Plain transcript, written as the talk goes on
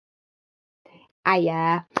Ah,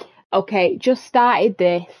 yeah. Okay, just started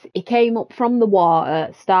this. He came up from the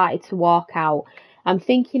water, started to walk out. I'm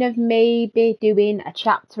thinking of maybe doing a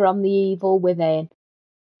chapter on the evil within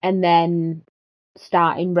and then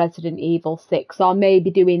starting Resident Evil 6 or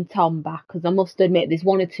maybe doing Tomba because I must admit there's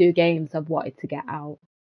one or two games I've wanted to get out.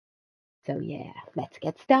 So yeah, let's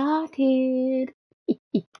get started.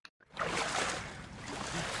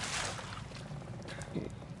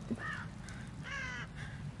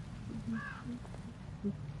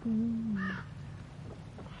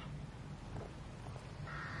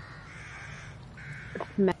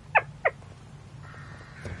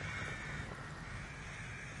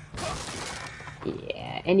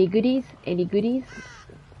 Yeah, any goodies? Any goodies?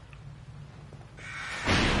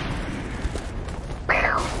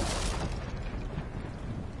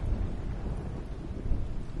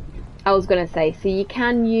 I was gonna say, so you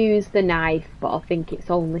can use the knife, but I think it's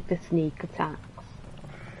only for sneak attacks.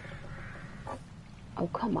 Oh,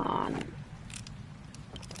 come on.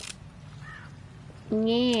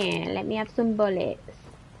 Yeah, let me have some bullets.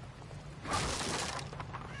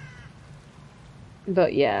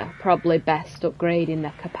 But yeah, probably best upgrading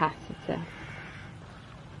the capacity.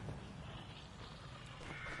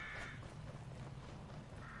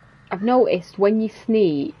 I've noticed when you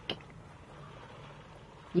sneak,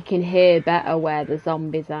 you can hear better where the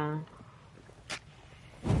zombies are.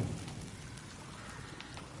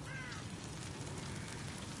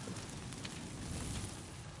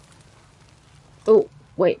 Oh,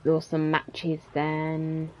 wait, there were some matches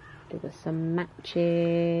then. There were some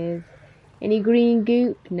matches. Any green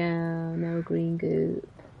goop? No, no green goop.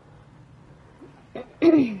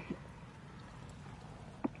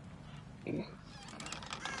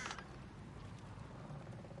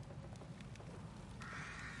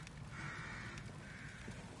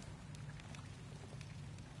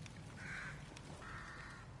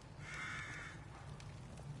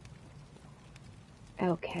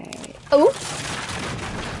 Okay. Oh!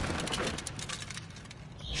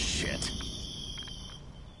 Shit.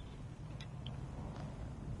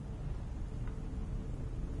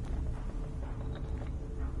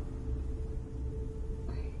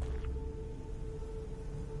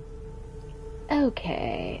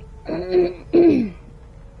 Okay.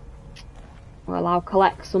 Well, I'll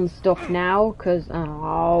collect some stuff now, because...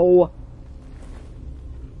 Oh...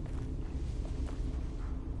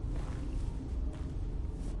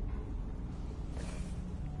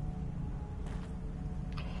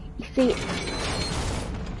 You see...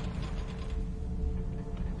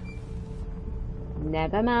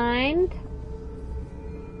 Never mind.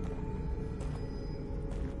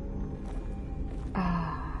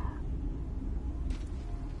 Ah,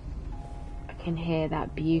 I can hear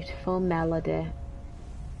that beautiful melody.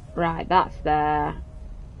 Right, that's there.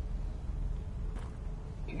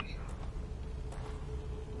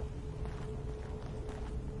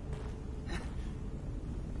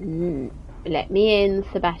 Let me in,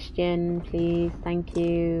 Sebastian, please. Thank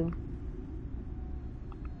you.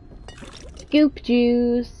 Goop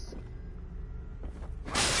juice.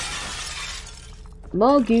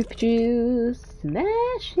 More goop juice.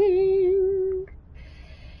 Smashing.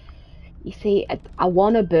 You see, I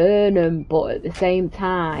want to burn them, but at the same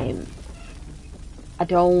time, I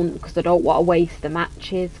don't, because I don't want to waste the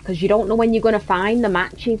matches, because you don't know when you're going to find the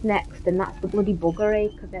matches next, and that's the bloody bugger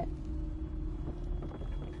ache of it.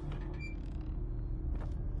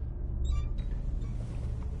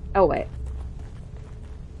 Oh, wait.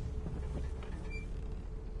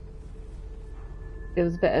 There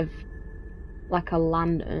was a bit of, like a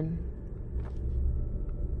lantern.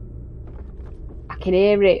 I can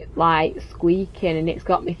hear it, like, squeaking, and it's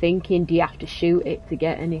got me thinking, do you have to shoot it to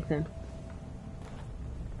get anything?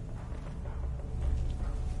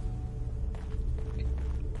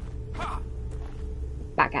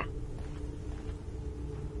 Bagger.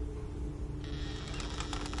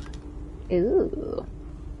 Ooh.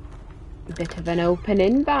 A bit of an open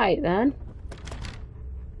invite, then.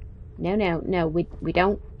 No, we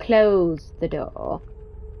don't close the door.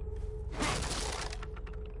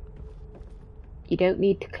 You don't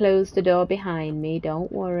need to close the door behind me,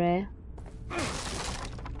 don't worry.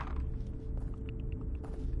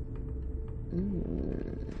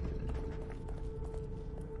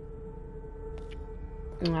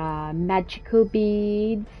 Ah, magical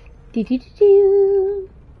beads. Do-do-do-do.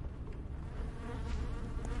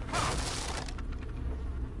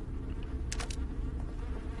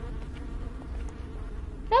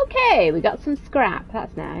 Okay, we got some scrap,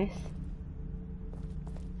 that's nice.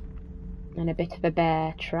 And a bit of a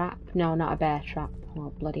bear trap. No, not a bear trap.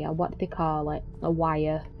 Oh, bloody hell, what do they call it? A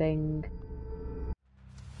wire thing.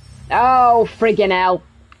 Oh, friggin' hell.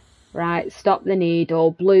 Right, stop the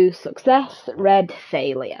needle. Blue, success. Red,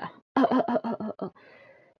 failure.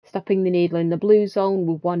 Stopping the needle in the blue zone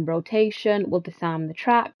with 1 rotation will disarm the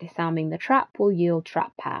trap. Disarming the trap will yield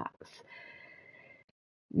trap parts.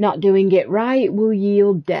 Not doing it right will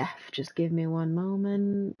yield death. Just give me 1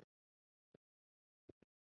 moment.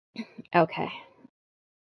 Okay.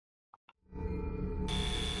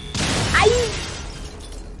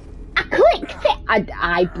 I clicked it!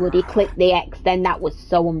 I bloody clicked the X then. That was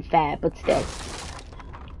so unfair, but still.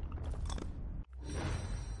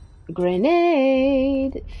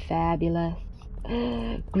 Grenade. Fabulous.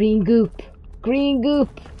 Green goop. Green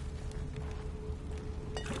goop.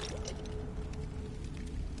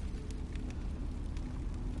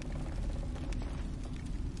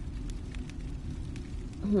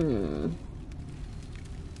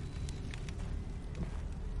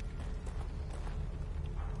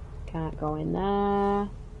 Can't go in there.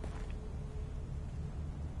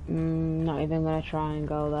 Not even gonna try and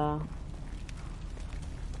go there.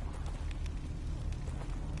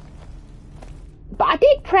 But I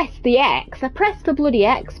did press the X. I pressed the bloody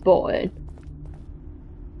X button.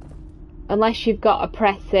 Unless you've got to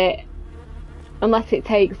press it. Unless it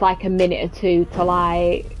takes like a minute or 2 to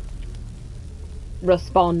like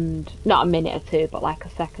respond. Not a minute or 2, but like a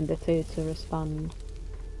second or 2 to respond.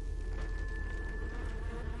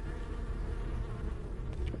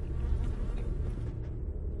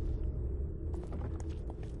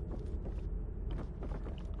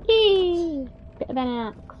 Eee! Bit of an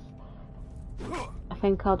axe. I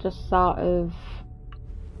think I'll just sort of...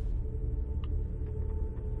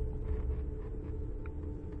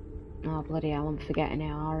 Oh bloody hell, I'm forgetting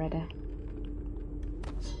it already.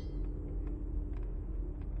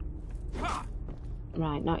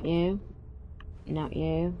 Right, not you. Not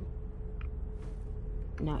you.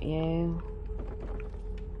 Not you.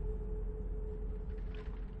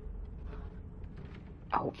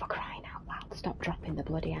 Oh, for crying out loud, stop dropping the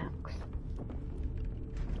bloody axe.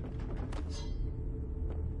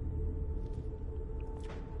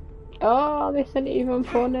 Oh, this isn't even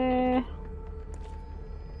funny.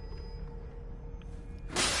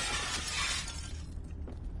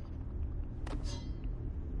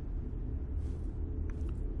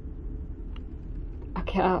 I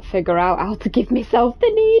can't figure out how to give myself the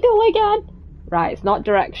needle again. Right, it's not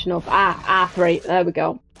directional. R3, there we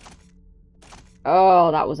go.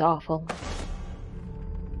 Oh, that was awful.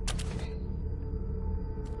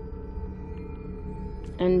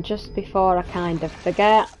 And just before I kind of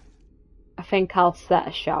forget, I think I'll set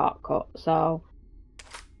a shortcut. So,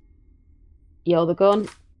 you're the gun.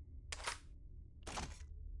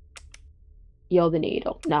 You're the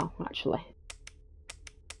needle. No, actually.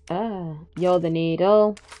 You're the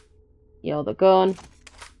needle. You're the gun.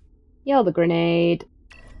 You're the grenade.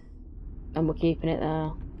 And we're keeping it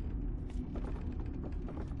there.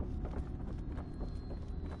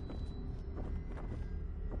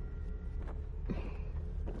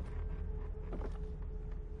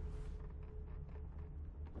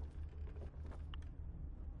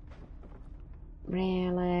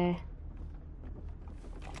 Really?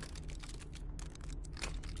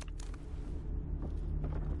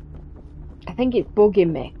 I think it's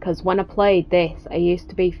bugging me, because when I played this, I used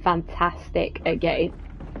to be fantastic at getting...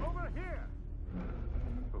 Over here!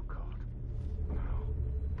 Oh God.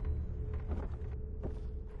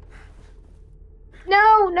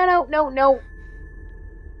 No, no, no, no, no.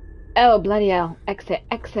 Oh, bloody hell. Exit,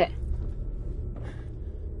 exit.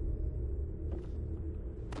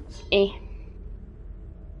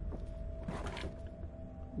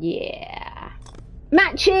 Yeah.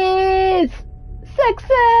 Matches!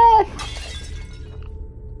 Success!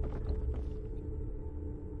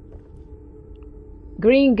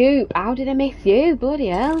 Green goop. How did I miss you? Bloody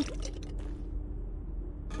hell.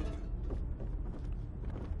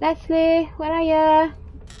 Leslie, where are you?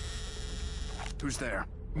 Who's there?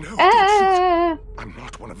 No, don't shoot. Ah! I'm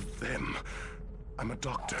not one of them. I'm a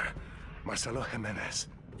doctor. Marcelo Jimenez.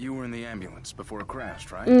 You were in the ambulance before it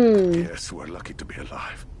crashed, right? Yes, we're lucky to be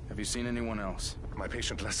alive. Have you seen anyone else? My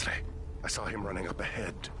patient Leslie. I saw him running up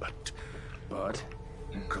ahead, but... But?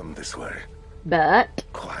 Come this way. But...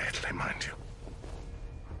 Quietly, mind you.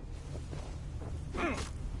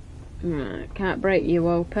 Can't break you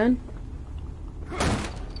open.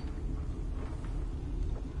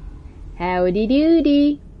 Howdy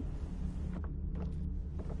doody.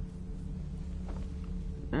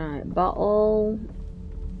 Alright, bottle.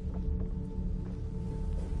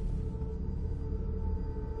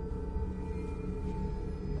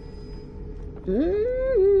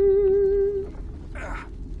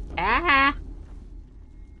 Ah.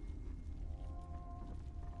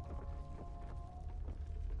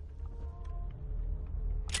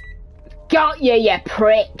 Got you, you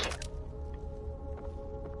prick!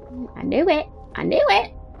 I knew it. I knew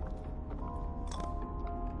it.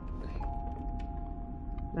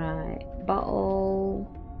 Right,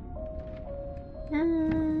 bottle.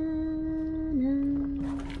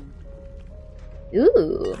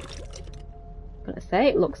 Ooh. Gonna say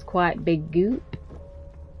it looks quite big goop.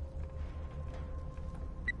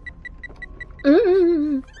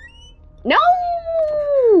 No!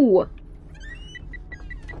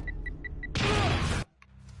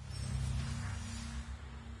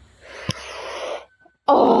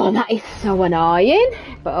 Oh, that is so annoying,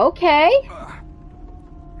 but okay.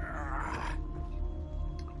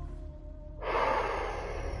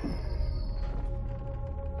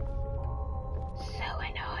 So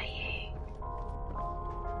annoying.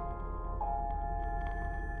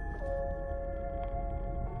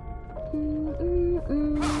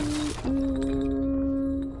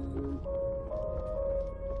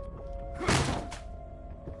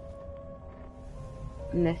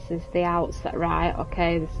 And this is the outside, right?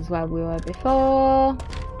 Okay, this is where we were before.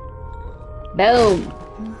 Boom.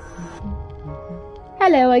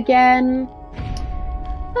 Hello again.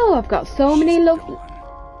 Oh, I've got so many lovely...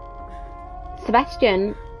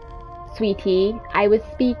 Sebastian, sweetie, I was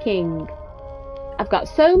speaking. I've got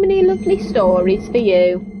so many lovely stories for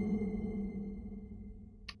you.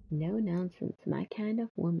 No nonsense, my kind of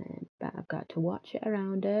woman, but I've got to watch it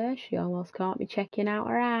around her. She almost caught me checking out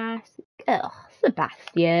her ass. Ugh,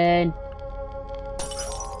 Sebastian.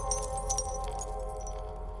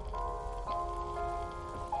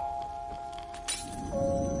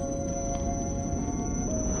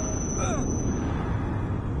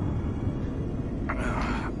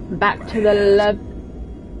 Back to the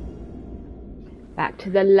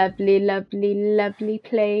lovely, lovely, lovely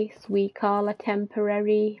place we call a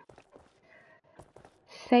temporary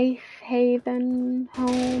safe haven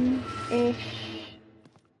home-ish.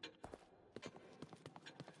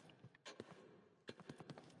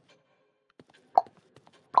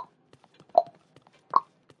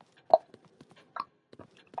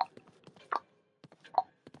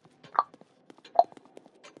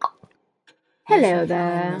 Hello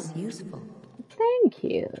there. Useful. Thank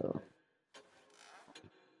you.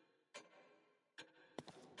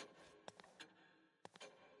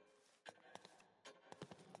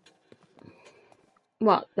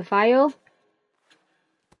 What, the file?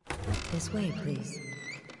 This way, please.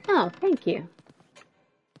 Oh, thank you.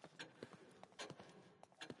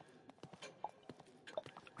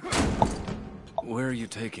 Where are you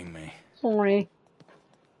taking me? Sorry.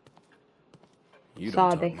 You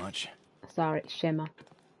don't Sorry. talk much. Sorry, it's Shimmer.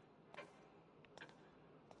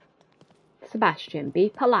 Sebastian, be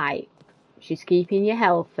polite. She's keeping you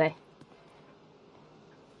healthy.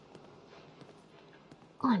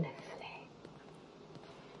 Honestly.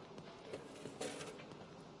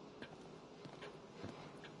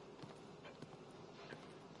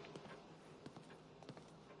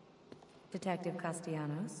 Detective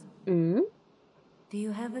Castellanos? Mm? Do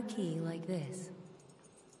you have a key like this?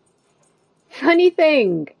 Funny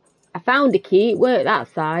thing. I found a key. It weren't that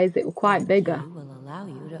size. It was quite bigger. The key will allow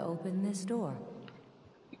you to open this door.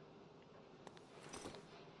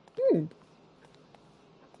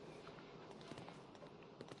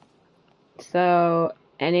 So,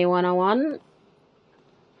 anyone I want?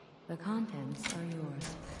 The contents are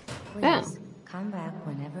yours. Oh. Please, come back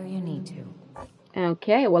whenever you need to.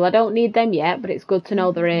 Okay, well I don't need them yet, but it's good to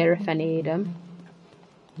know they're here if I need them.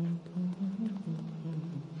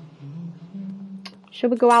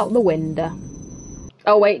 Should we go out the window?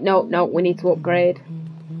 Oh wait, no, we need to upgrade.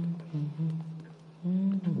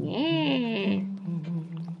 Yeah.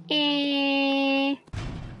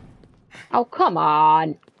 Oh, come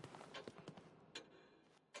on.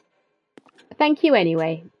 Thank you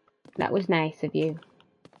anyway. That was nice of you.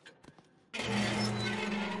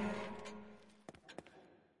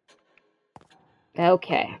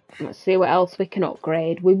 Okay, let's see what else we can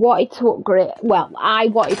upgrade. We wanted to upgrade, well, I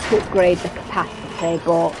wanted to upgrade the capacity,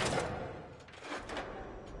 but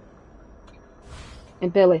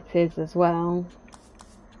abilities as well.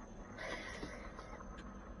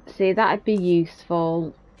 See, that'd be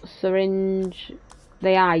useful. Syringe,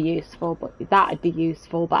 they are useful, but that'd be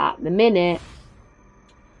useful, but at the minute,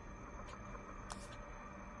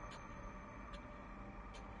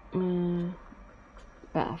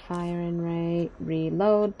 better firing rate,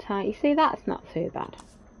 reload time. You see, that's not too bad.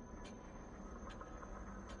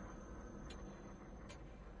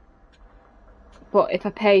 But if I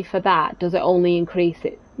pay for that, does it only increase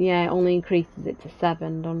it? Yeah, it only increases it to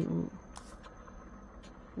 7, doesn't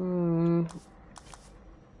it?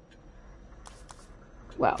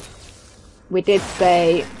 Well, we did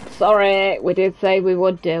say sorry. We did say we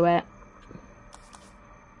would do it.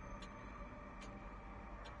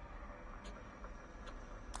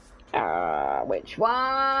 Which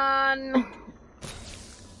one?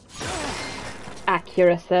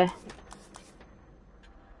 Accuracy.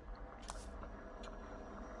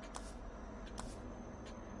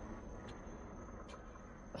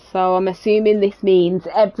 So I'm assuming this means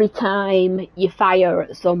every time you fire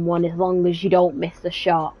at someone, as long as you don't miss the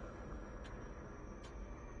shot,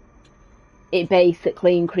 it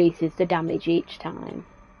basically increases the damage each time.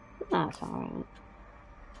 That's alright.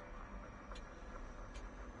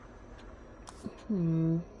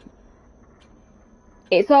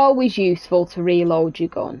 It's always useful to reload your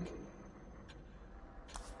gun,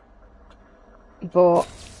 but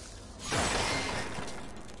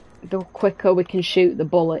the quicker we can shoot the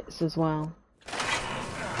bullets as well.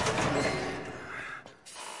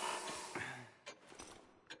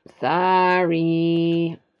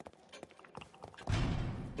 Sorry.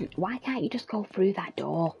 Why can't you just go through that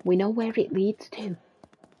door? We know where it leads to.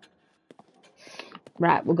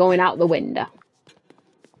 Right, we're going out the window.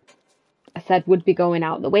 I said we'd be going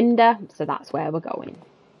out the window, so that's where we're going.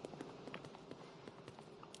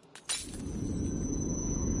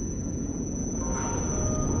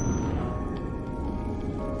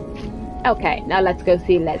 Okay, now let's go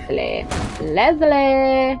see Leslie.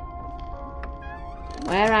 Leslie!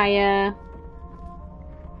 Where are you?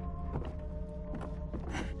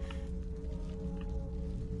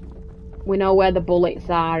 We know where the bullets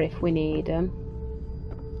are if we need them.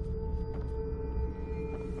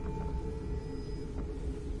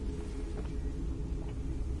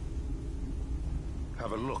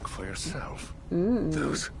 Have a look for yourself.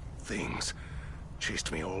 Those things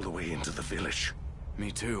chased me all the way into the village.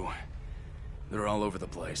 Me too. They're all over the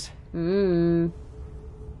place.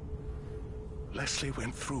 Leslie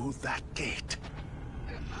went through that gate.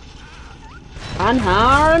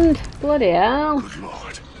 Unharmed? Bloody hell. Good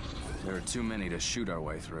Lord. There are too many to shoot our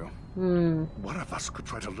way through. One of us could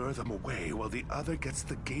try to lure them away while the other gets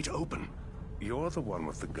the gate open. You're the one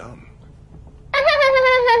with the gun.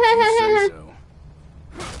 You say so.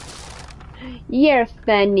 You're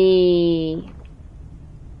funny.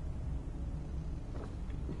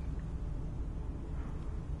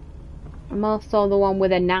 I'm also the one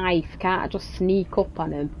with a knife. Can't I just sneak up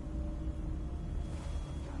on him?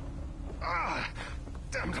 Ah!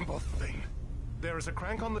 Damnable thing. There is a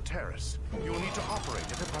crank on the terrace. You'll need to operate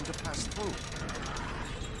it if I'm to pass through.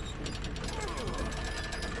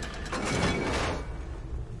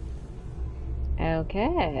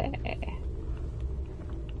 Okay.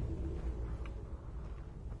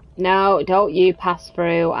 No, don't you pass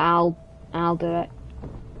through. I'll do it.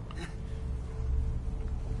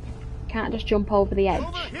 Can't just jump over the edge.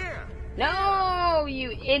 Over here! No,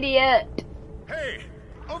 you idiot! Hey!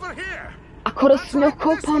 Over here! I could have snuck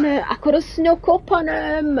up on it. I could have snuck up on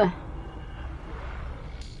him.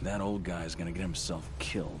 That old guy's gonna get himself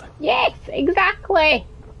killed. Yes, exactly.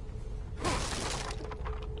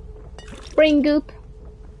 Bring goop.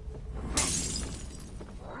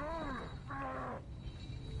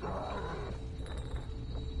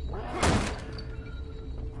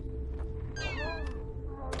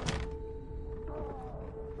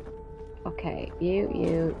 Okay, you.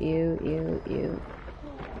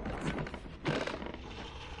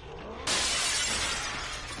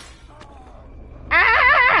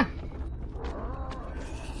 Ah!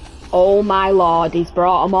 Oh my lord, he's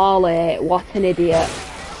brought them all here. What an idiot.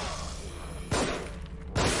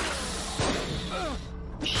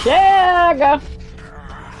 Sugar!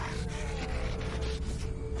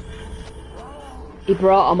 He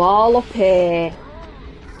brought them all up here.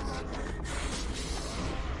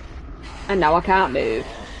 And now I can't move.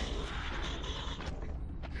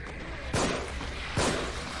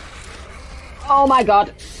 Oh my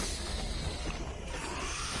god.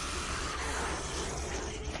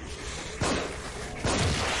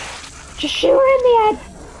 Just shoot her in the head.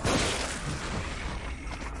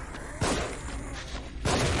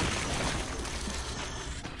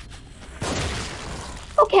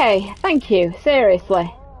 Okay, thank you.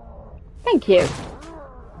 Seriously. Thank you.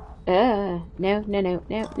 No.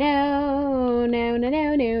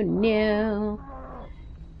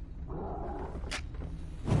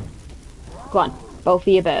 Go on, both of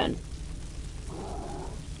you burn.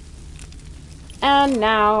 And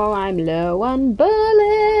now I'm low on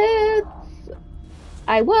bullets.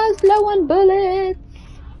 I was low on bullets.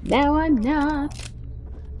 Now I'm not.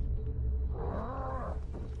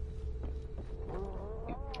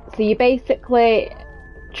 So you basically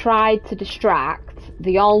tried to distract.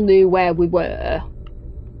 They all knew where we were.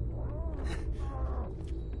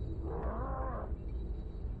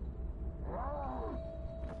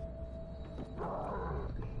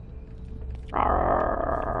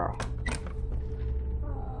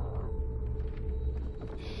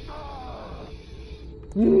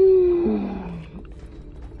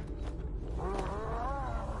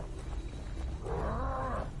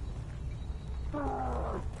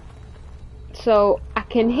 So I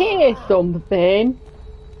can hear something.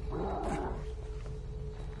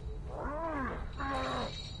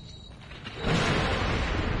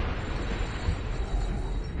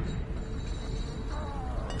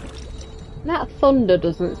 That thunder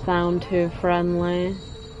doesn't sound too friendly.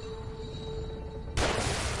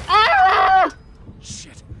 Ah!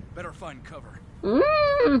 Shit, better find cover.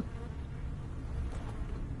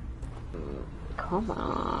 Come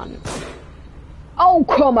on. Oh,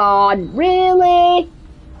 come on, really?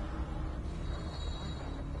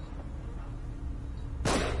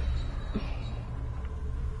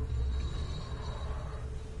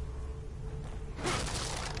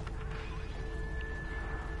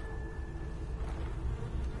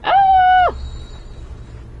 Ah!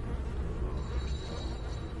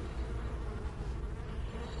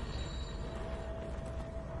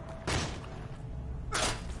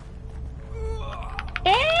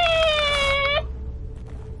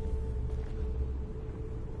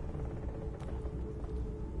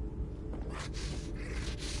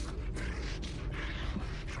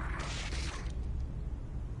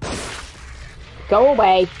 Go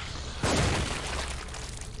away.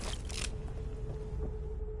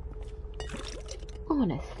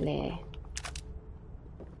 Honestly.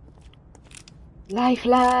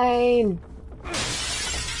 Lifeline!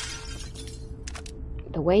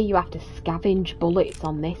 The way you have to scavenge bullets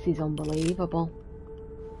on this is unbelievable.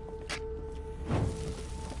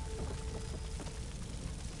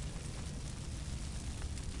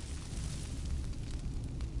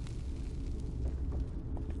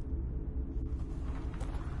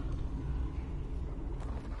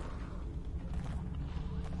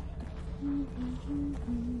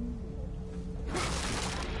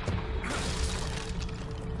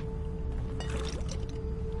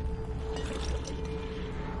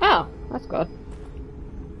 Oh, that's good.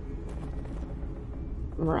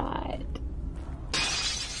 Right.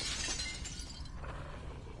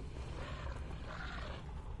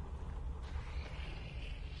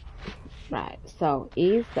 Right, so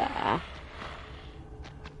he's there.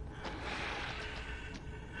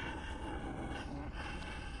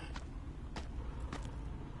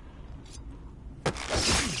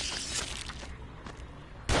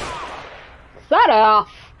 Set off!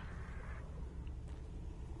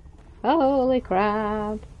 Holy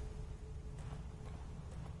crap.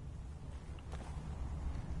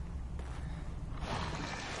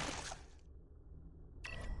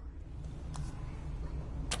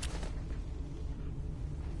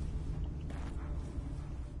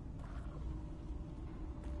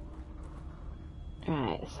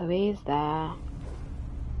 Right, so he's there.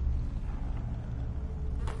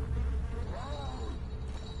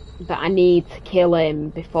 But I need to kill him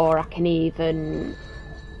before I can even...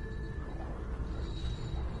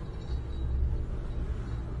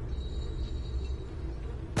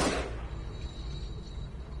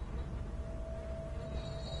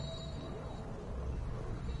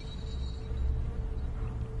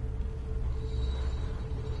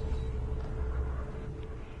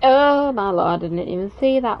 Oh my lord, I didn't even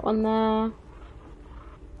see that one there.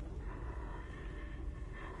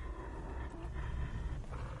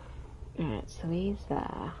 Right, so he's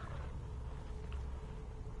there.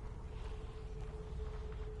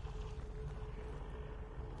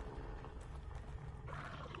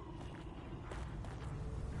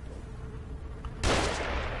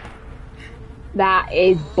 That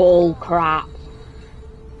is bull crap.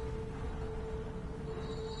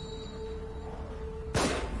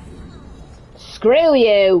 Screw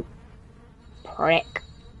you, prick.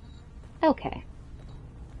 Okay.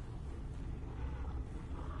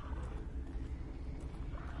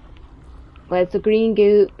 Where's the green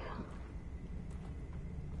goop?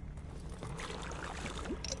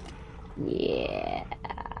 Yeah.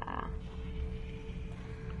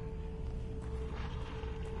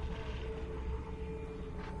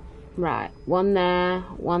 Right, one there,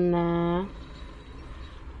 one there.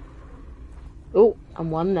 Oh,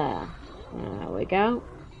 and one there. There we go.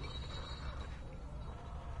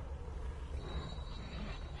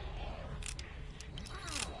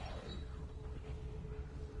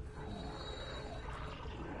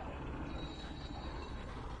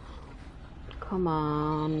 Come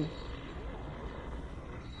on.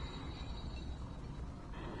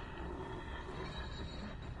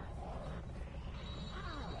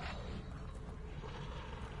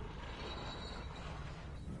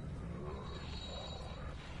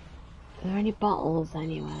 Are there any bottles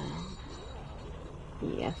anywhere?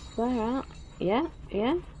 Yes, there are. Yeah,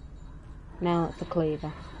 yeah. No, it's a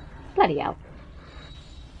cleaver. Bloody hell.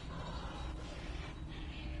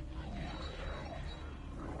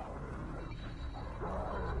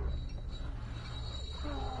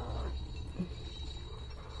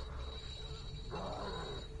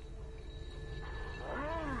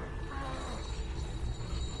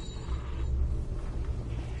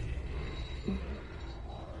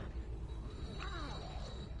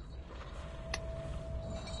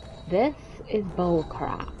 This is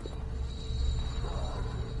bullcrap.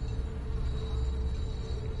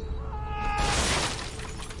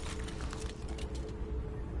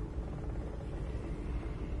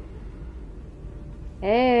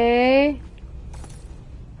 Hey!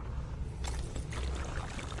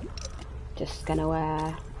 Just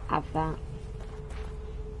gonna have that.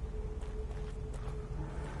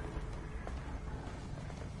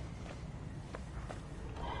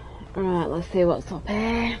 Right, let's see what's up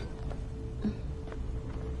here.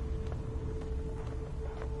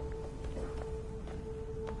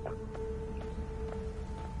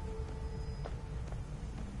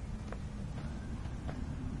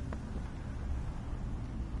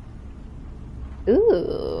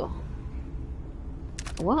 Ooh.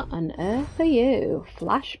 What on earth are you?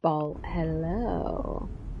 Flashball. Hello.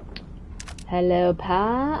 Hello,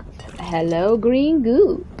 Pat. Hello, green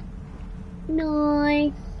goop.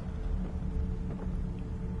 Nice.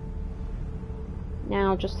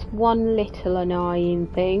 Now, just one little annoying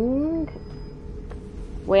thing.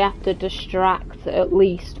 We have to distract at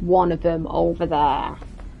least one of them over there.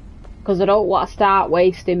 Because I don't want to start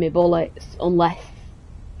wasting my bullets unless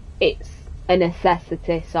it's a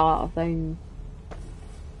necessity sort of thing.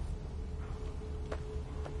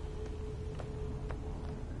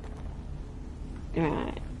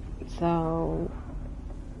 Right, so...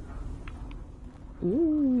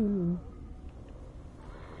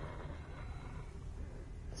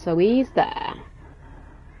 So he's there.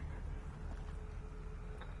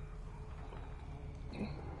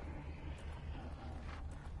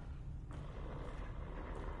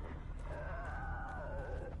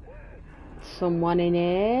 Someone in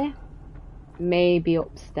here. Maybe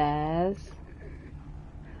upstairs.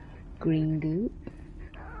 Green goop.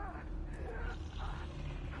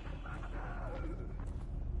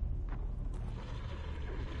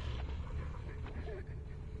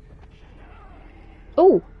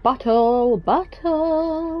 Oh, bottle.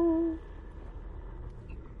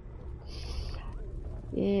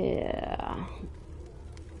 Yeah.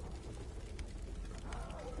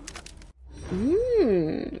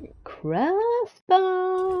 Crossbow.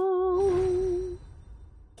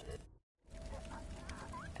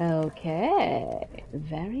 Okay,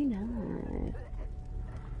 very nice.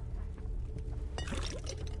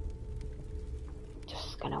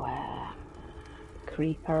 Just gonna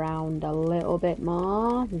creep around a little bit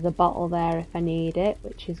more. There's a bottle there if I need it,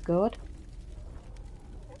 which is good.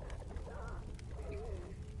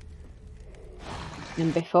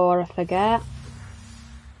 And before I forget,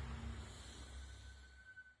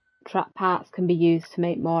 trap parts can be used to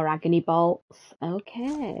make more agony bolts.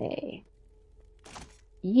 Okay.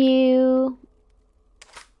 You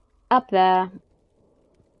up there.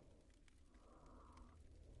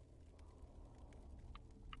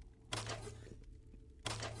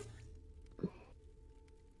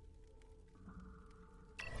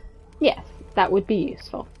 Yes, that would be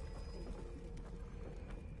useful.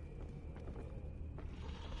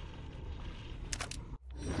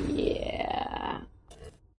 Yeah.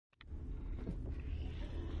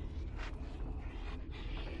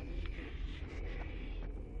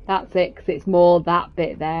 That's it, because it's more that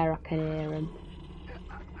bit there, I can hear him.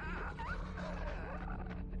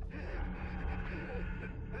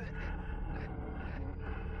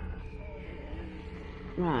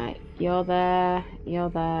 Right, you're there, you're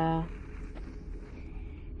there.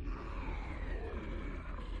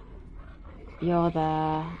 You're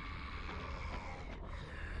there.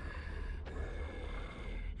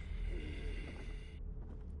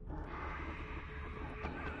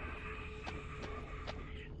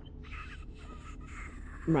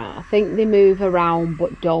 Right, I think they move around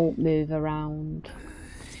but don't move around.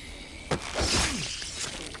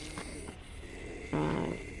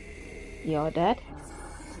 Right, you're dead.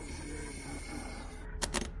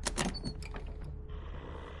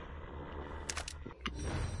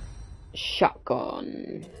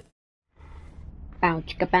 Shotgun. Bow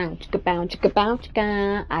chicka bow chicka bow chicka bow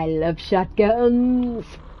chicka. I love shotguns.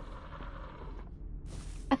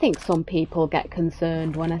 I think some people get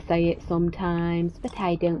concerned when I say it sometimes, but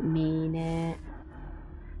I don't mean it.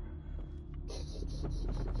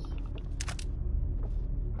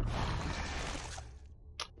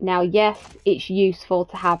 Now, yes, it's useful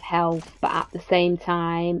to have health, but at the same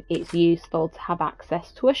time, it's useful to have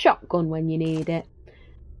access to a shotgun when you need it.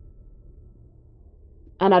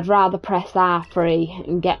 And I'd rather press R3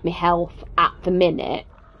 and get me health at the minute.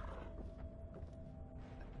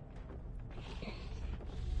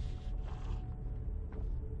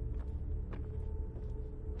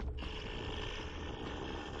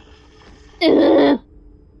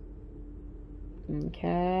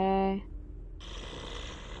 Okay.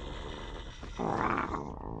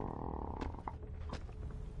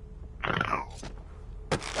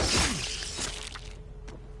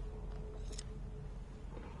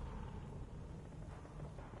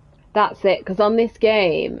 That's it, because on this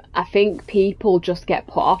game, I think people just get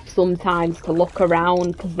put off sometimes to look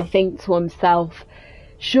around because they think to themselves,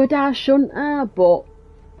 should I, shouldn't I? But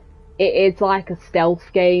it is like a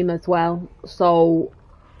stealth game as well, so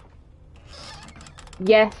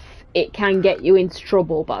yes, it can get you into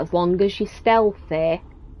trouble, but as long as you're stealthy,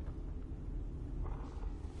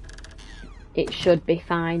 it should be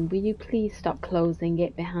fine. Will you please stop closing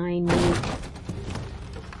it behind me?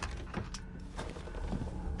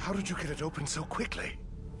 How did you get it open so quickly?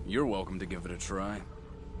 You're welcome to give it a try.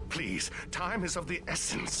 Please, time is of the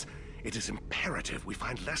essence. It is imperative we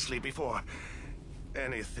find Leslie before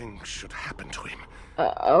anything should happen to him.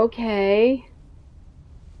 Okay.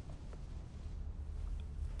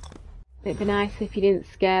 It'd be nice if you didn't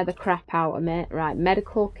scare the crap out of me. Right,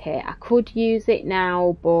 medical kit. I could use it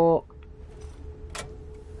now, but...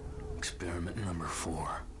 Experiment number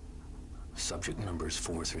 4. Subject numbers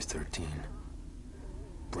 4 through 13.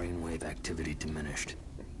 Brainwave activity diminished,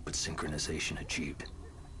 but synchronization achieved.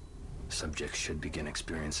 Subjects should begin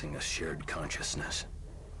experiencing a shared consciousness.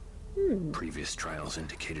 Previous trials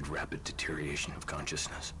indicated rapid deterioration of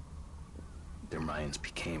consciousness. Their minds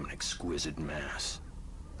became an exquisite mass,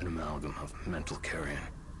 an amalgam of mental carrion.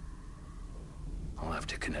 I'll have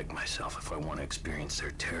to connect myself if I want to experience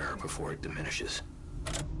their terror before it diminishes.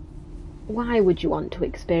 Why would you want to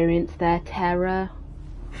experience their terror?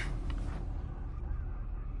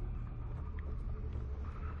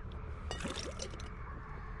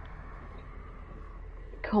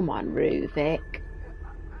 Come on, Ruvik.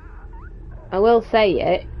 I will say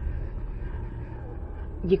it.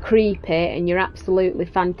 You're creepy and you're absolutely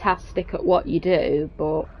fantastic at what you do,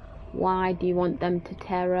 but why do you want them to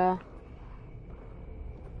terror?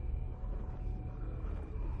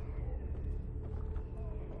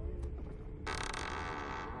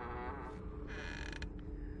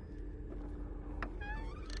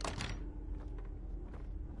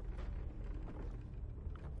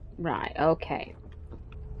 Right, okay.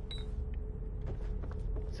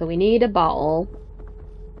 So we need a bottle.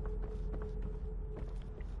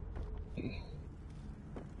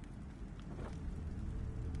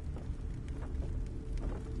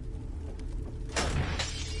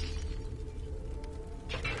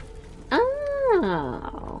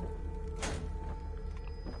 Oh.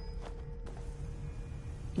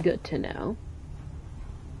 Good to know.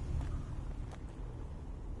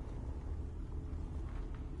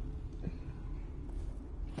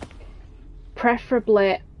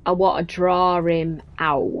 Preferably, I want to draw him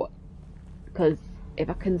out, because if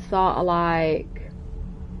I can sort of like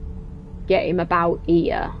get him about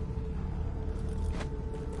here.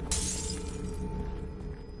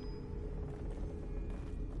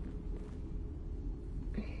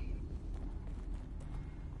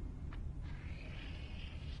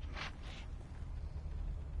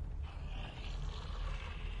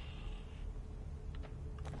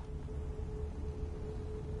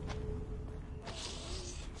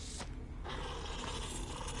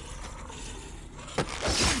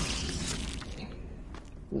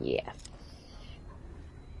 Yes.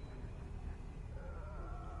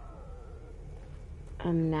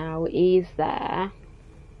 And now he's there.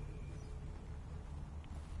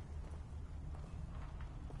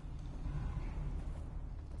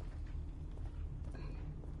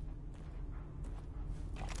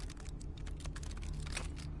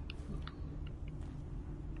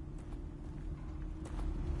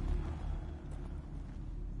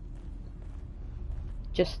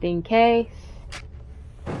 Just in case.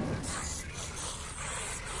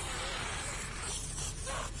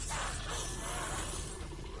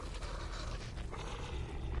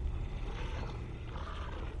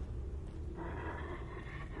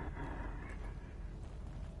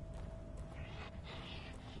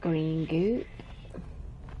 Green goop.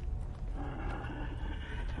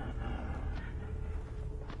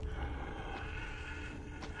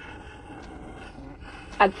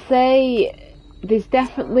 I'd say there's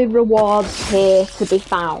definitely rewards here to be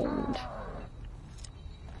found.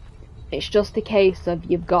 It's just a case of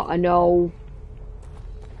you've got to know.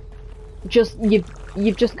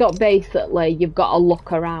 You've just got basically you've got to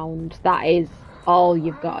look around. That is all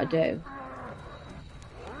you've got to do.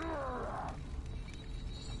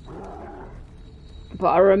 But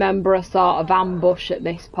I remember a sort of ambush at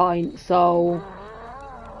this point, so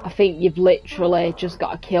I think you've literally just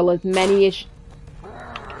got to kill as many as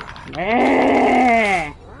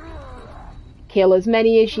kill as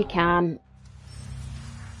many as you can.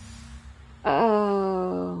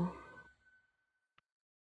 Oh.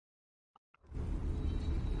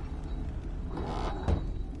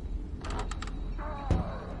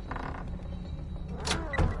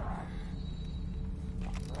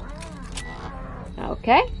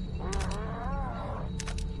 Okay.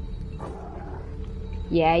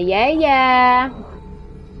 Yeah.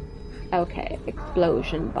 Okay,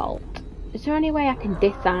 explosion bolt. Is there any way I can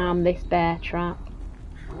disarm this bear trap?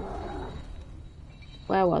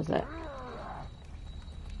 Where was it?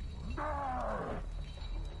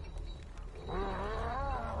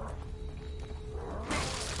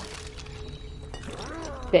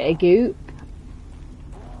 Bit of goop.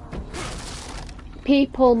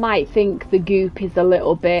 People might think the goop is a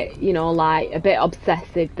little bit, you know, like a bit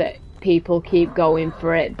obsessive that people keep going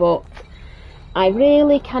for it, but I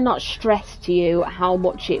really cannot stress to you how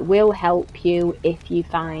much it will help you if you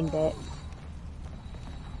find it.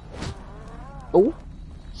 Oh,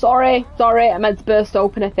 sorry, I meant to burst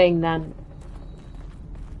open a thing then.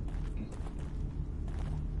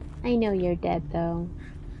 I know you're dead though.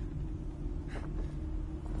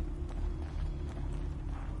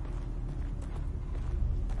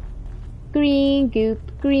 Green goop,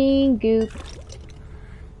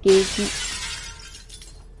 give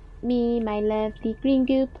me my lovely green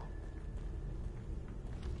goop.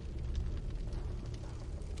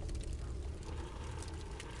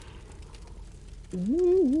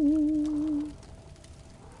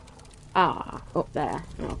 Ah, up there,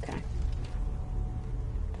 okay.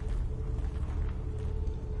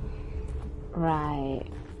 Right.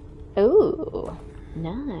 Ooh,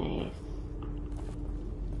 nice.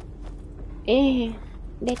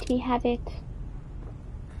 Let me have it.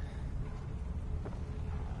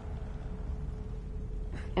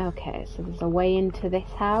 Okay, so there's a way into this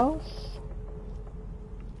house.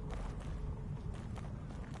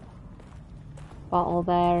 Bottle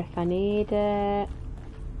there if I need it.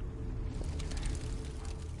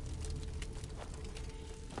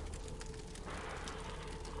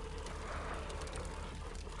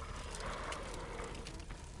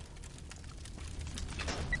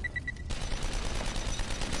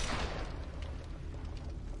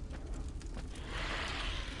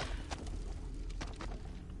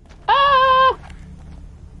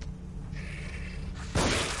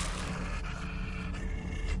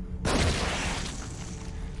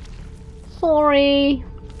 Sorry,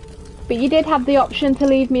 but you did have the option to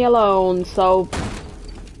leave me alone, so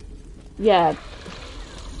yeah.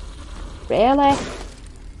 Really?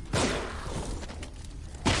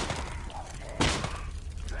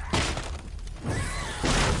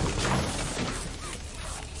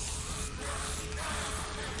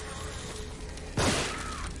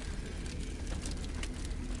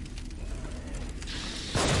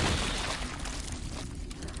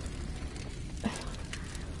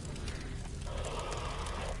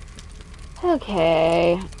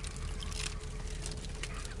 Okay.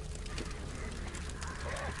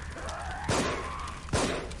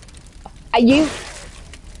 Are you?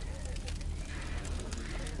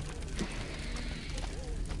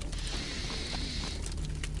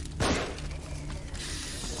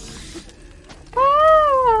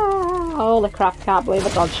 Holy crap, I can't believe I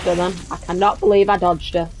dodged her then. I cannot believe I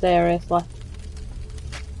dodged her, seriously.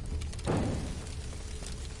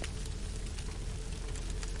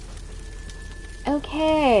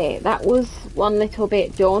 Okay, that was one little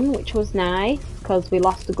bit done, which was nice, because we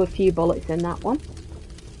lost a good few bullets in that one.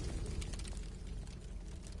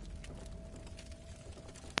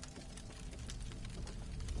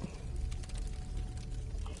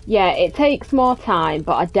 Yeah, it takes more time,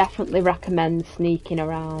 but I definitely recommend sneaking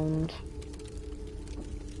around.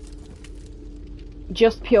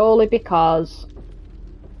 Just purely because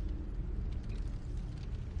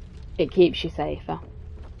it keeps you safer.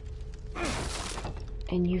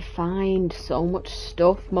 And you find so much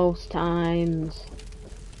stuff most times.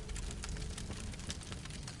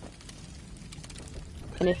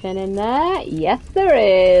 Anything in there? Yes, there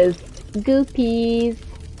is. Goopies.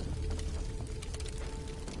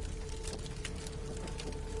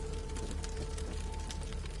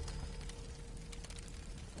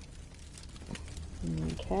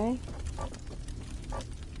 Okay.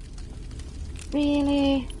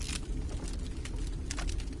 Really?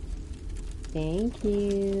 Thank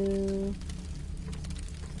you.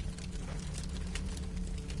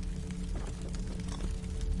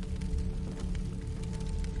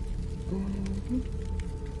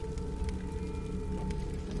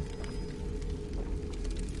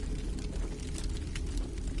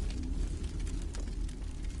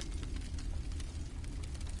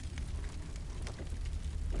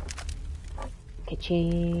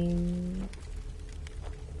 Ka-ching.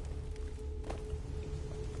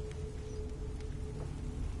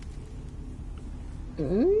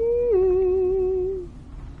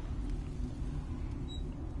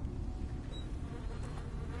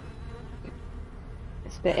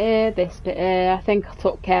 This bit here, this bit here. I think I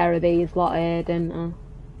took care of these lot here, didn't I?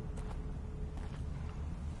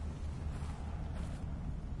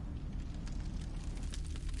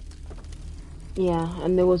 Yeah,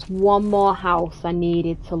 and there was one more house I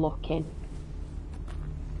needed to look in.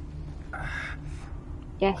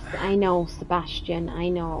 Yes, I know, Sebastian, I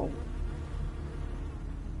know.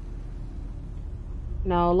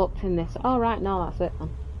 No, I looked in this. Oh, right, no, that's it then.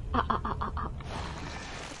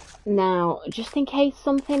 Now, just in case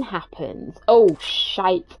something happens. Oh,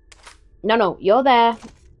 shite. No, you're there.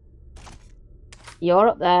 You're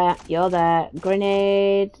up there. You're there.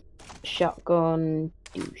 Grenade. Shotgun.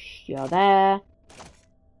 Douche. You're there.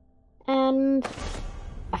 And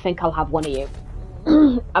I think I'll have one of you.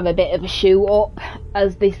 I'm a bit of a shoot up,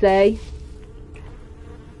 as they say.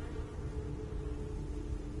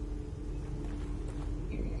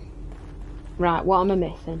 Right, what am I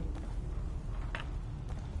missing?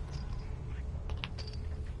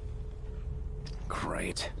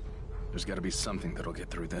 Great. There's gotta be something that'll get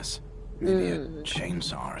through this. Maybe a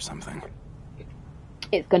chainsaw or something.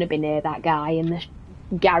 It's gonna be near that guy in the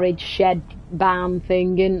garage shed barn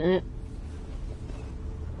thing, isn't it?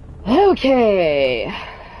 Okay.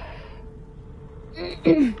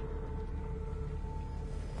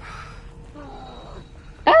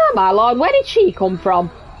 Oh my lord, where did she come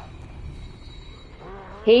from?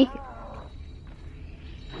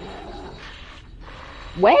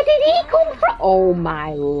 Where did he come from? Oh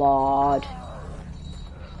my lord.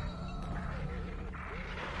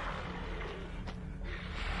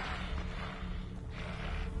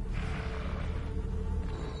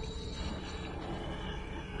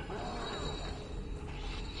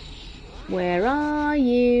 Where are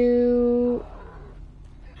you?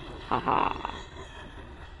 Haha.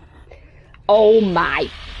 Oh my.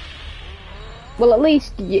 Well, at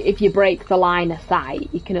least if you break the line of sight,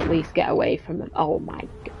 you can at least get away from them. Oh my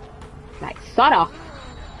god. Like, sod off.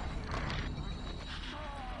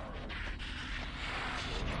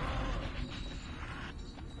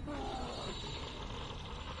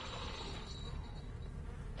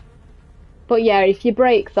 But yeah, if you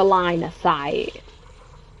break the line of sight.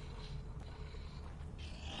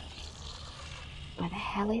 Where the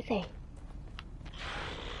hell is he?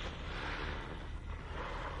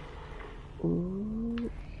 Ooh.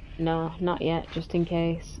 No, not yet, just in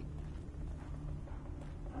case.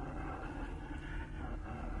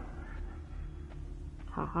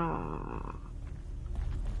 Haha.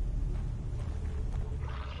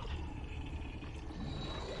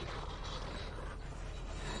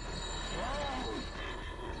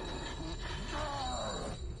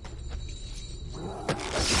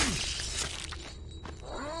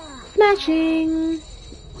 Smashing!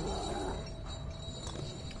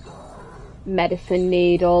 Medicine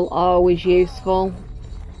needle, always useful.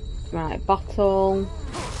 Right, bottle.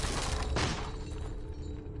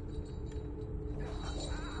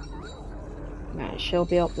 Right, she'll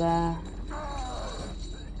be up there.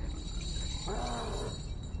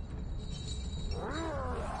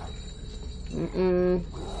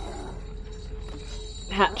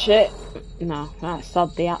 Hatchet. No, right,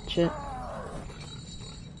 sod the hatchet.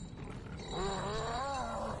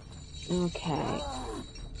 Okay.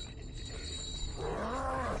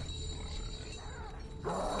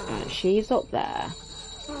 Right, she's up there.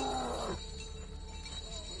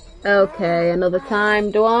 Okay, another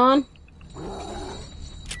time, Dwan.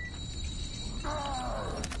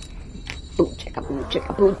 Boo,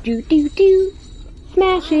 chicka boo, doo doo doo.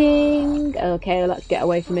 Smashing! Okay, let's get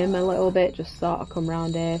away from him a little bit. Just sort of come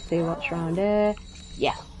round here, see what's round here.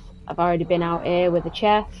 Yes, I've already been out here with a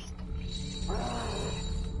chest.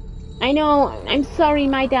 I know, I'm sorry,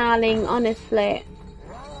 my darling, honestly.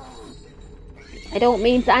 I don't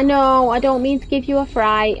mean to give you a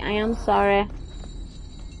fright. I am sorry.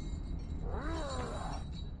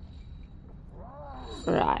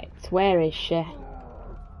 Right, where is she?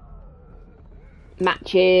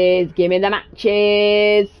 Matches, give me the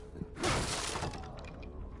matches!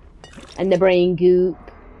 And the brain goop.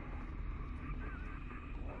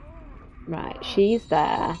 Right, she's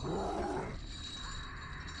there.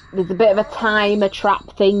 There's a bit of a timer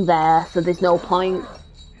trap thing there, so there's no point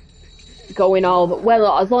going all the...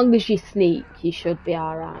 Well, as long as you sneak, you should be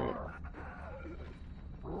alright.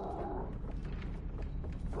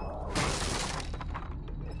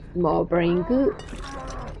 More brain goop.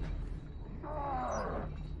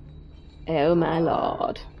 Oh my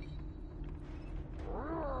lord.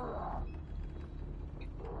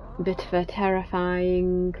 Bit of a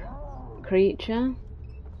terrifying creature,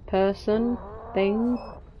 person, thing.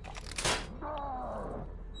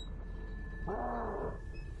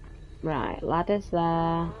 Right, ladder's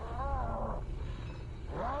there.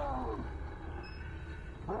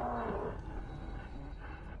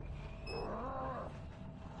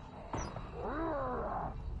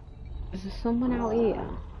 Is there someone out here?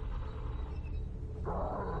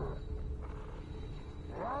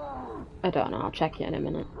 I don't know, I'll check it in a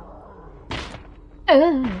minute.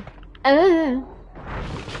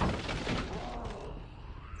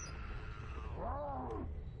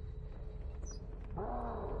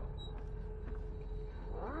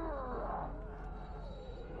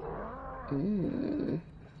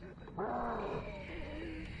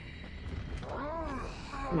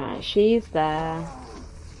 Right, she's there.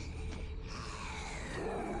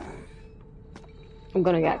 I'm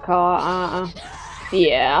gonna get caught, aren't I?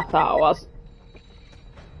 Yeah, I thought I was.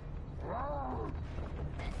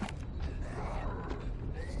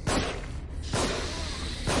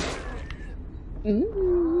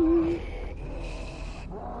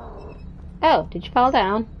 Oh, did you fall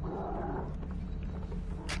down?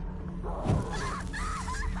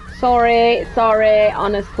 Sorry,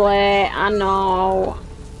 honestly, I know.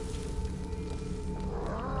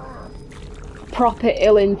 Proper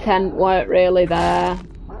ill intent weren't really there.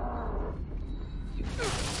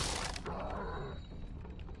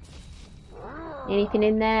 Anything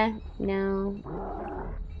in there? No.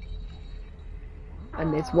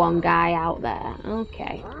 And there's one guy out there.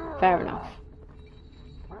 Okay, fair enough.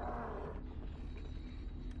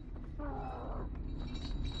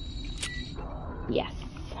 Yes.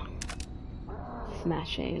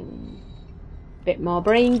 Smashing. Bit more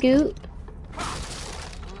brain goop.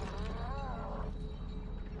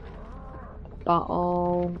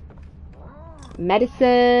 Bottle.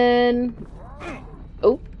 Medicine.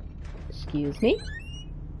 Oh, excuse me.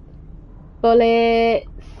 Bullets.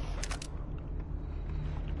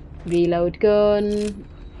 Reload gun.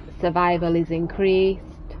 Survival is increased.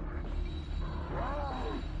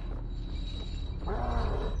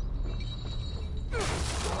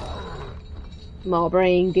 More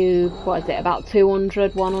brain goop. What is it? About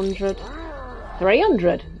 200, 100,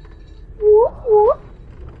 300.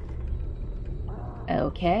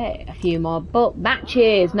 Okay, a few more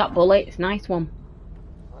matches, not bullets. Nice one.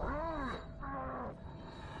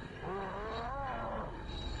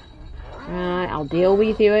 Right, I'll deal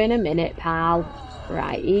with you in a minute, pal.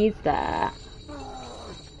 Right, he's there.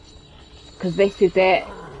 Because this is it.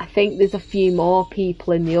 I think there's a few more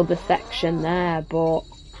people in the other section there, but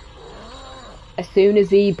as soon as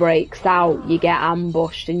he breaks out, you get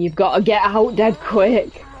ambushed and you've got to get out dead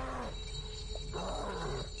quick.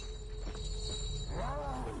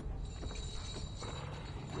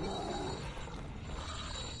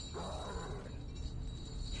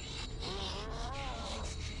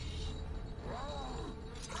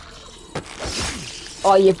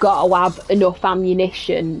 Or you've got to have enough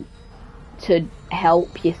ammunition to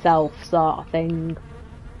help yourself, sort of thing.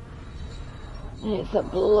 It's a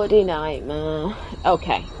bloody nightmare.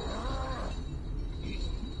 Okay.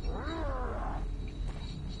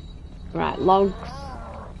 Right, logs.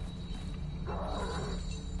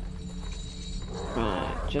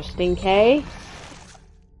 Right, just in case.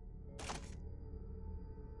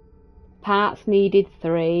 Parts needed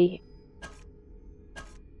 3.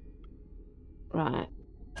 Right.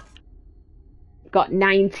 Got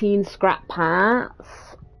 19 scrap parts.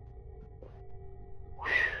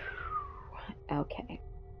 Okay.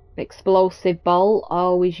 Explosive bolt,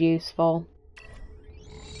 always useful.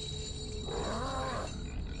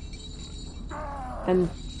 And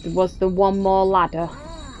was there one more ladder?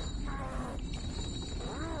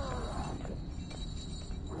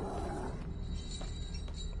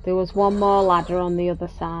 There was one more ladder on the other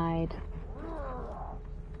side.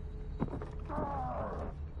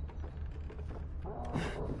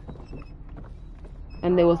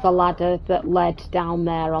 And there was a ladder that led down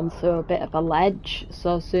there onto a bit of a ledge.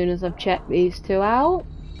 So as soon as I've checked these two out...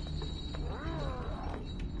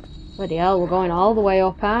 Bloody hell, we're going all the way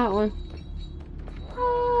up, aren't we?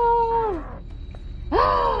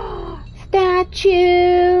 Oh.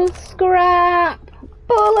 Statue! Scrap!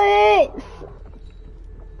 Bullets!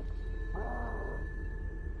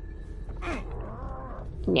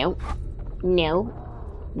 No. No.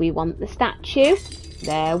 We want the statue.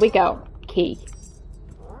 There we go. Key.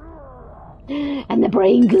 And the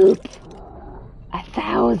brain goop.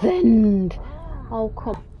 1,000. Oh,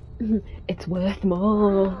 come. It's worth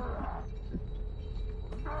more.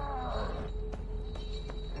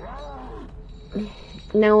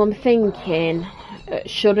 Now I'm thinking,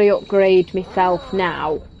 should I upgrade myself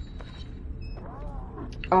now?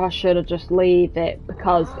 Or should I just leave it?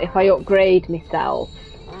 Because if I upgrade myself,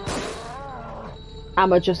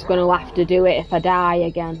 am I just going to have to do it if I die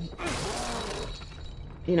again?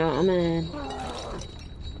 You know what I mean?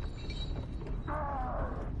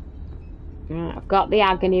 Right, I've got the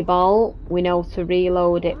agony bolt. We know to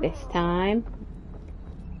reload it this time.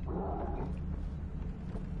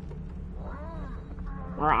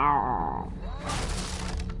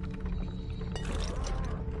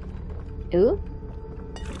 Ooh.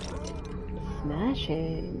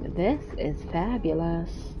 Smashing. This is fabulous.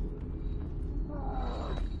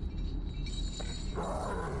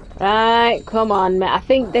 Right, come on, mate. I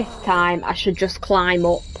think this time I should just climb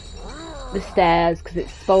up the stairs because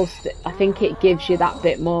it's supposed to. I think it gives you that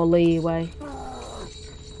bit more leeway.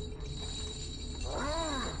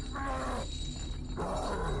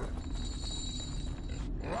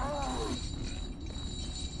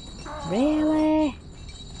 Really?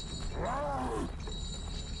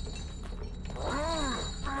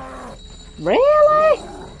 Really?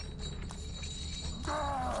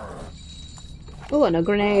 Oh, and a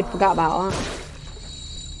grenade. Forgot about that.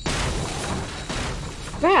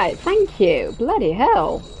 Right, thank you. Bloody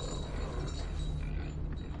hell.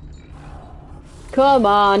 Come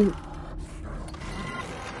on.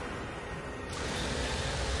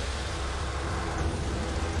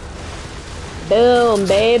 Boom,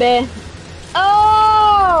 baby.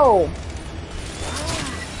 Oh!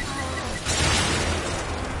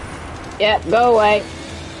 Yep, go away.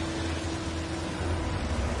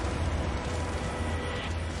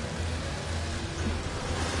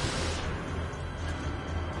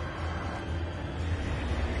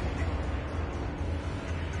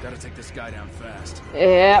 Gotta take this guy down fast.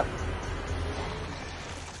 Yep.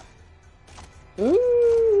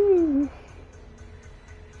 Mm.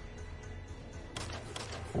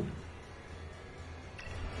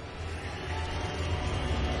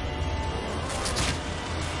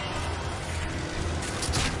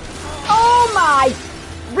 Oh my!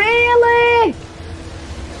 Really?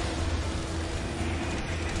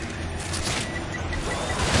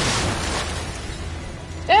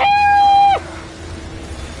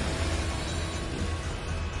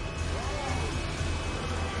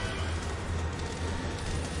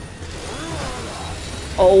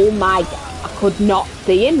 Oh my god, I could not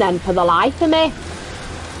see him then for the life of me.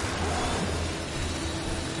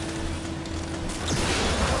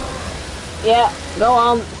 Yeah, go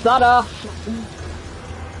on, start off.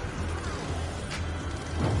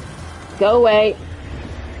 Go away.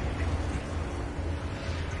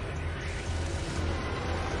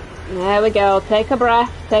 There we go, take a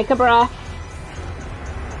breath, take a breath.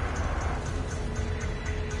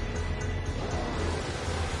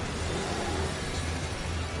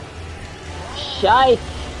 Shite.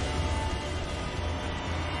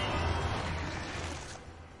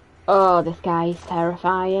 Oh, this guy is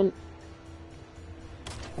terrifying.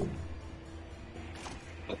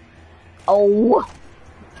 Oh.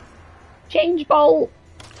 Change bolt.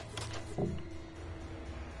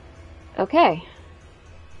 Okay.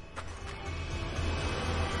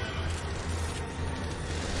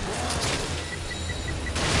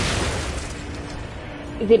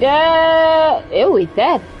 Is he dead? Oh, he's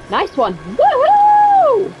dead. Nice one.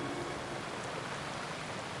 Woohoo!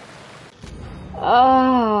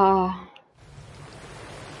 Ah.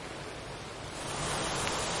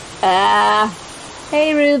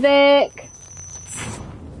 Hey, Ruvik.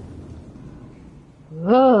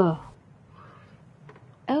 Whoa.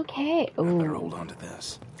 Okay. I better Ooh. hold on to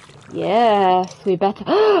this. Yes, we better.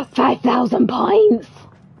 5,000 points.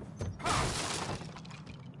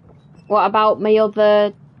 What about my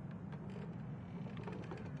other,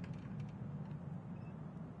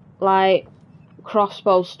 like,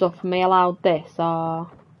 crossbow stuff? Am I allowed this, or?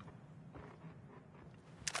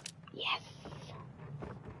 Yes.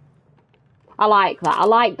 I like that. I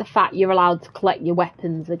like the fact you're allowed to collect your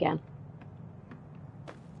weapons again.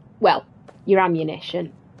 Well, your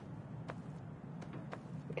ammunition.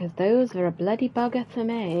 Because those are a bloody bugger to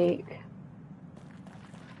make.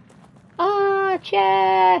 Ah,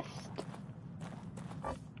 chest!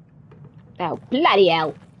 Oh, bloody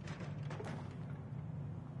hell.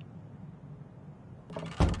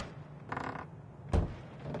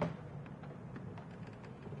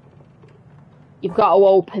 You've got to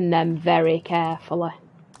open them very carefully.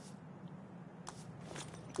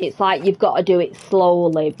 It's like you've got to do it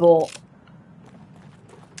slowly, but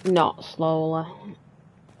not slowly.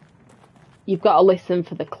 You've got to listen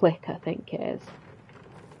for the click, I think it is.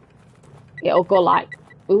 It'll go like,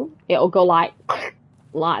 ooh, it'll go like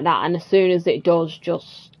that, and as soon as it does,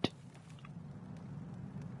 just,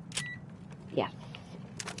 yes.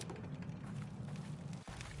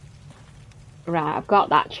 Right, I've got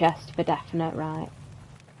that chest for definite, right.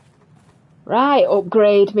 Right,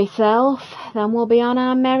 upgrade myself, then we'll be on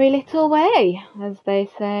our merry little way, as they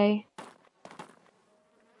say.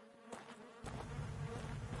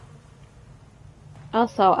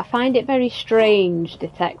 Also, I find it very strange,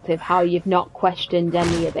 Detective, how you've not questioned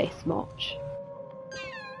any of this much.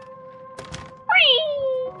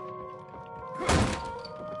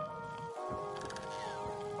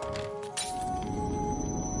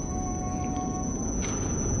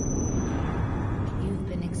 You've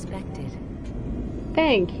been expected.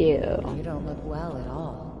 Thank you. You don't look well at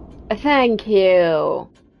all. Thank you.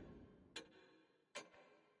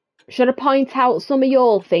 Should I point out some of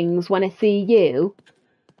your things when I see you?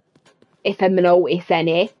 If I notice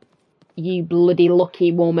any, you bloody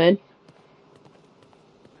lucky woman.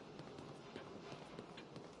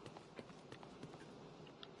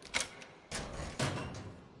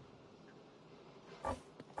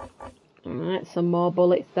 Alright, some more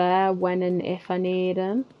bullets there, when and if I need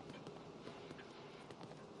them.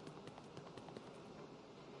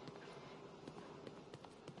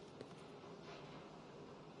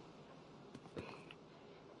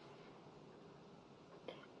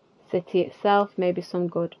 City itself, maybe some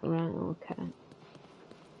good. Right, okay.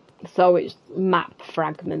 So it's map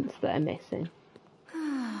fragments that are missing.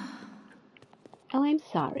 Oh, I'm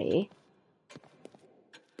sorry.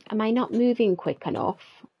 Am I not moving quick enough?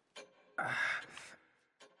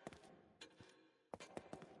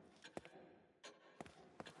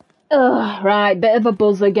 Ugh, right, bit of a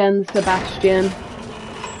buzz again, Sebastian.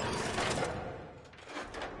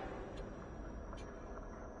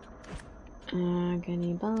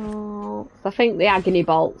 Agony bolts. I think the agony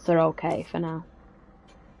bolts are okay for now.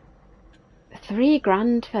 3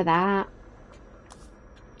 grand for that.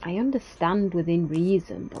 I understand within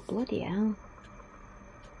reason, but bloody hell.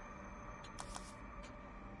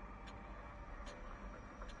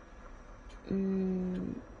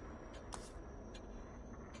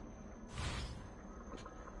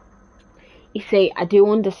 You see, I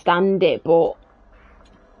do understand it, but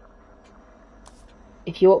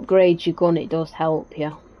if you upgrade your gun, it does help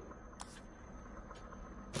you.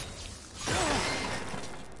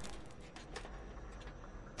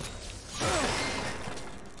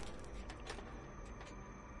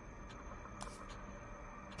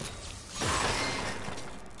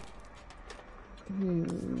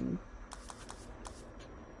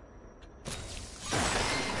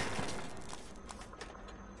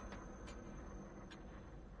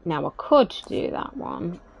 Now I could do that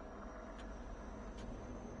one.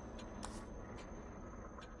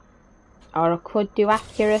 Or I could do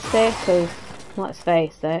accuracy, because, let's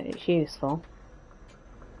face it, it's useful.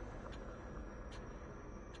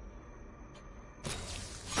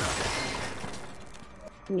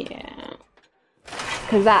 Yeah.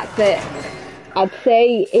 Because that's it. I'd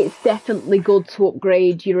say it's definitely good to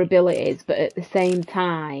upgrade your abilities, but at the same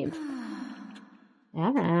time...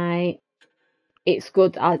 Alright. It's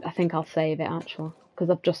good. I think I'll save it, actually, because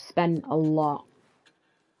I've just spent a lot.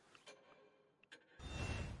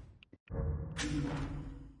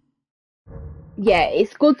 Yeah,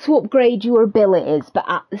 it's good to upgrade your abilities, but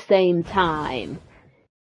at the same time,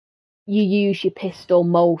 you use your pistol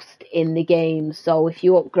most in the game, so if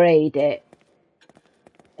you upgrade it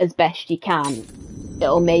as best you can,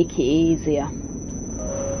 it'll make it easier.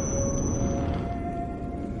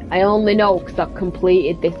 I only know because I've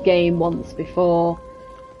completed this game once before,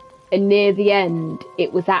 and near the end,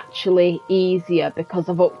 it was actually easier because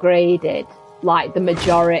I've upgraded like the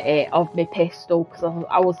majority of my pistol, because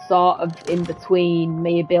I was sort of in between my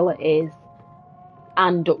abilities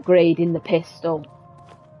and upgrading the pistol.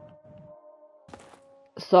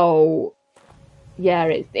 So yeah,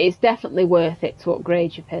 it's definitely worth it to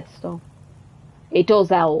upgrade your pistol. It does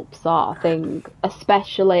help, sort of thing,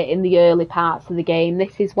 especially in the early parts of the game.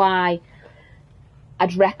 This is why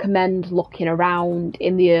I'd recommend looking around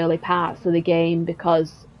in the early parts of the game,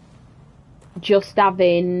 because just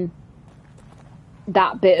having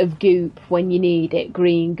that bit of goop when you need it,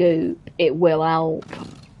 green goop, it will help.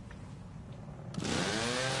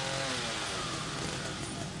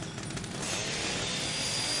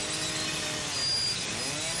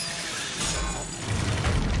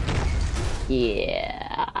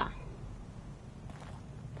 Yeah.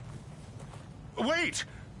 Wait!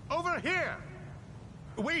 Over here!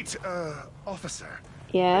 Wait, officer.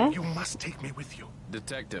 Yeah? You must take me with you.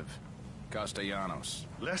 Detective Castellanos.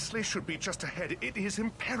 Leslie should be just ahead. It is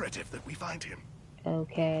imperative that we find him.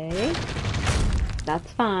 Okay.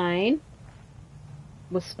 That's fine.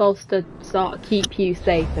 We're supposed to sort of keep you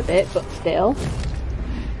safe a bit, but still.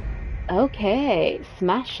 Okay,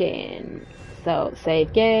 smashing. So,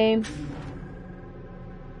 save game.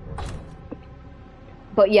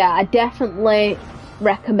 But yeah, I definitely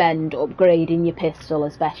recommend upgrading your pistol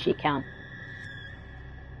as best you can.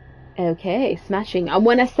 Okay, smashing. And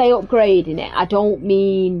when I say upgrading it, I don't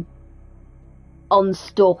mean on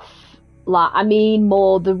stuff, like, I mean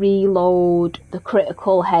more the reload, the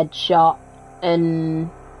critical headshot, and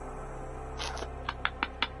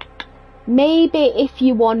maybe if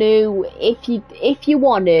you want to,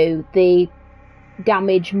 the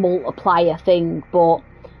damage multiplier thing, but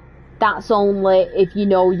that's only if you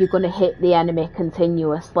know you're going to hit the enemy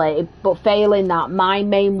continuously. But failing that, my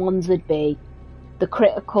main ones would be the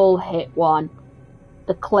critical hit one,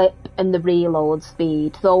 the clip, and the reload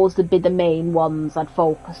speed. Those would be the main ones I'd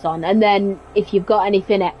focus on. And then if you've got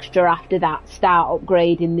anything extra after that, start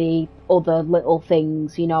upgrading the other little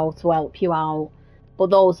things, you know, to help you out. But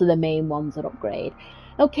those are the main ones I'd upgrade.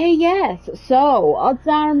 Okay, yes, so odds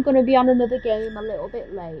are I'm going to be on another game a little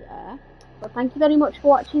bit later. But thank you very much for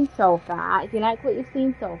watching so far. If you like what you've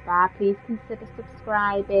seen so far, please consider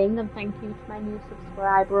subscribing, and thank you to my new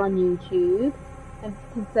subscriber on YouTube. And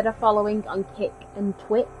consider following on Kick and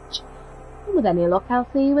Twitch. And with any luck, I'll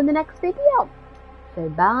see you in the next video. So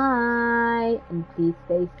bye, and please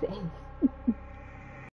stay safe.